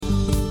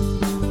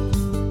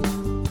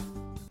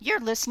You're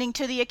listening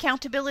to the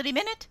Accountability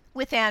Minute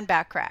with Ann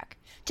Backrack.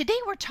 Today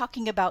we're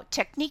talking about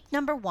technique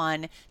number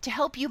 1 to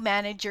help you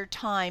manage your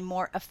time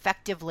more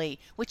effectively,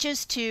 which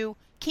is to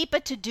keep a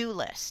to-do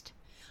list.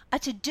 A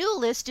to-do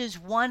list is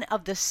one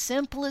of the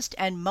simplest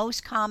and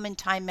most common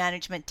time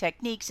management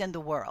techniques in the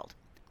world.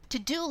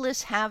 To-do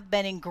lists have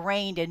been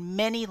ingrained in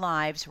many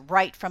lives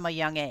right from a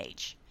young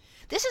age.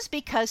 This is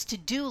because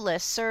to-do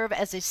lists serve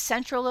as a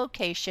central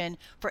location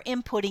for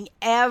inputting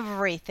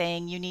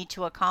everything you need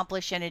to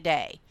accomplish in a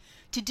day.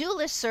 To-do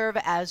lists serve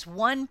as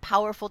one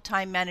powerful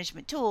time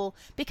management tool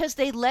because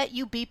they let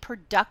you be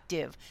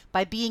productive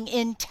by being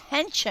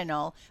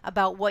intentional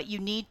about what you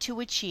need to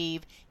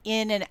achieve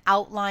in an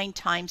outlined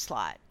time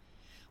slot.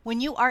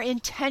 When you are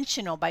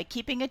intentional by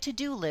keeping a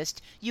to-do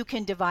list, you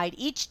can divide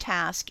each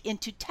task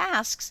into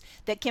tasks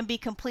that can be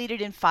completed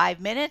in 5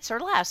 minutes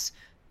or less,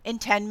 in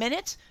 10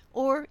 minutes,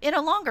 or in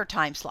a longer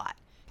time slot.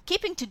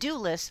 Keeping to-do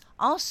lists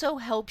also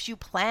helps you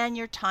plan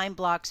your time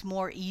blocks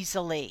more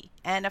easily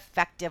and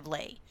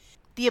effectively.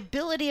 The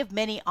ability of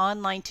many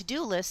online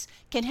to-do lists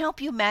can help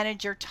you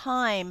manage your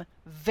time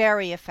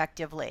very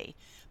effectively.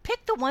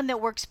 Pick the one that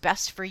works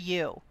best for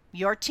you,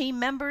 your team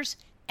members,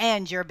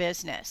 and your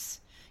business.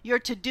 Your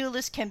to-do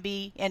list can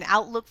be in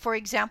Outlook, for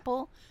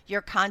example,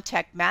 your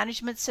contact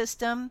management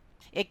system.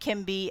 It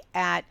can be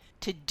at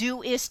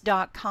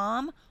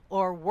todoist.com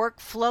or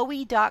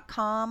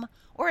workflowy.com,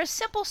 or a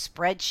simple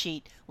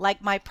spreadsheet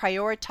like my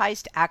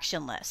prioritized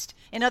action list.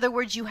 In other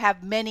words, you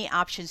have many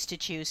options to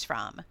choose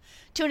from.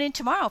 Tune in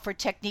tomorrow for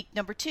technique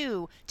number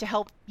 2 to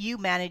help you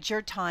manage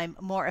your time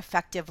more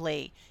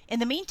effectively. In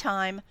the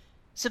meantime,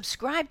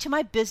 subscribe to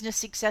my Business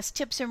Success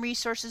Tips and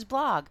Resources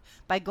blog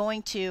by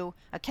going to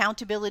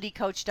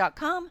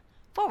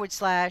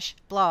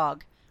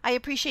accountabilitycoach.com/blog. I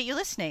appreciate you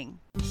listening.